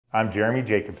I'm Jeremy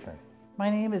Jacobson. My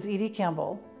name is Edie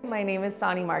Campbell. My name is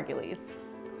Sonny Margulies.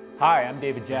 Hi, I'm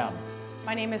David Jam.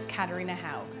 My name is Katarina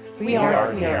Haug. We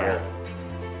are Sierra.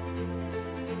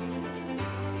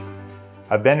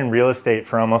 I've been in real estate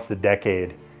for almost a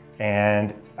decade,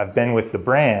 and I've been with the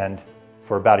brand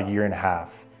for about a year and a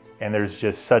half. And there's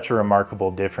just such a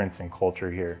remarkable difference in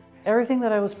culture here. Everything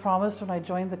that I was promised when I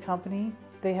joined the company,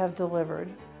 they have delivered,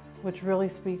 which really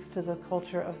speaks to the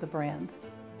culture of the brand.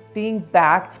 Being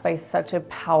backed by such a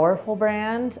powerful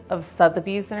brand of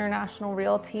Sotheby's International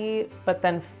Realty, but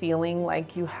then feeling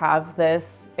like you have this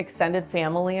extended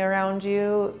family around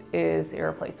you is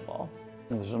irreplaceable.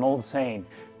 There's an old saying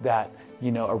that,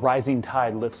 a rising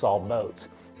tide lifts all boats.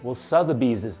 Well,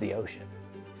 Sotheby's is the ocean.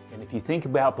 And if you think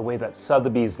about the way that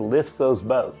Sotheby's lifts those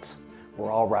boats,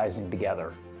 we're all rising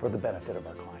together for the benefit of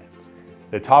our clients.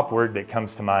 The top word that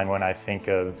comes to mind when I think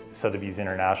of Sotheby's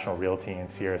International Realty and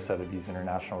Sierra Sotheby's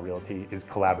International Realty is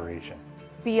collaboration.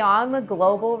 Beyond the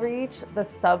global reach, the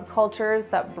subcultures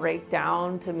that break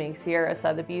down to make Sierra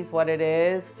Sotheby's what it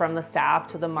is, from the staff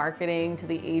to the marketing to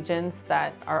the agents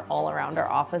that are all around our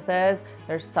offices,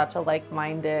 there's such a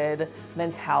like-minded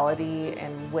mentality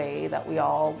and way that we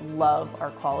all love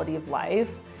our quality of life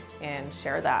and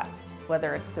share that,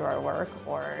 whether it's through our work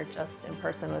or just in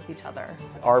person with each other.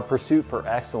 Our pursuit for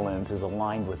excellence is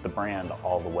aligned with the brand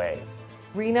all the way.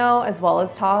 Reno, as well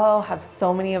as Tahoe, have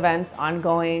so many events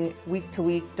ongoing week to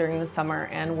week during the summer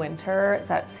and winter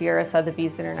that Sierra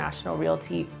Sotheby's International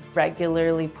Realty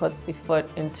regularly puts the foot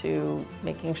into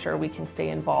making sure we can stay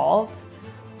involved.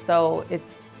 So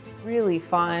it's really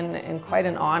fun and quite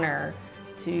an honor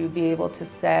to be able to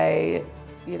say,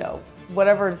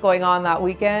 whatever is going on that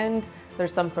weekend,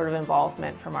 there's some sort of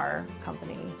involvement from our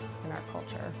company and our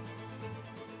culture.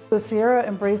 So Sierra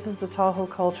embraces the Tahoe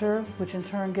culture, which in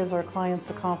turn gives our clients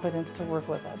the confidence to work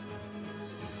with us.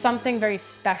 Something very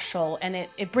special, and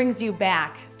it brings you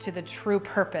back to the true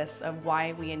purpose of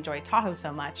why we enjoy Tahoe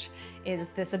so much, is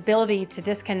this ability to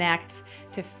disconnect,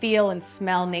 to feel and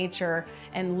smell nature,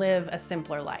 and live a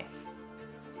simpler life.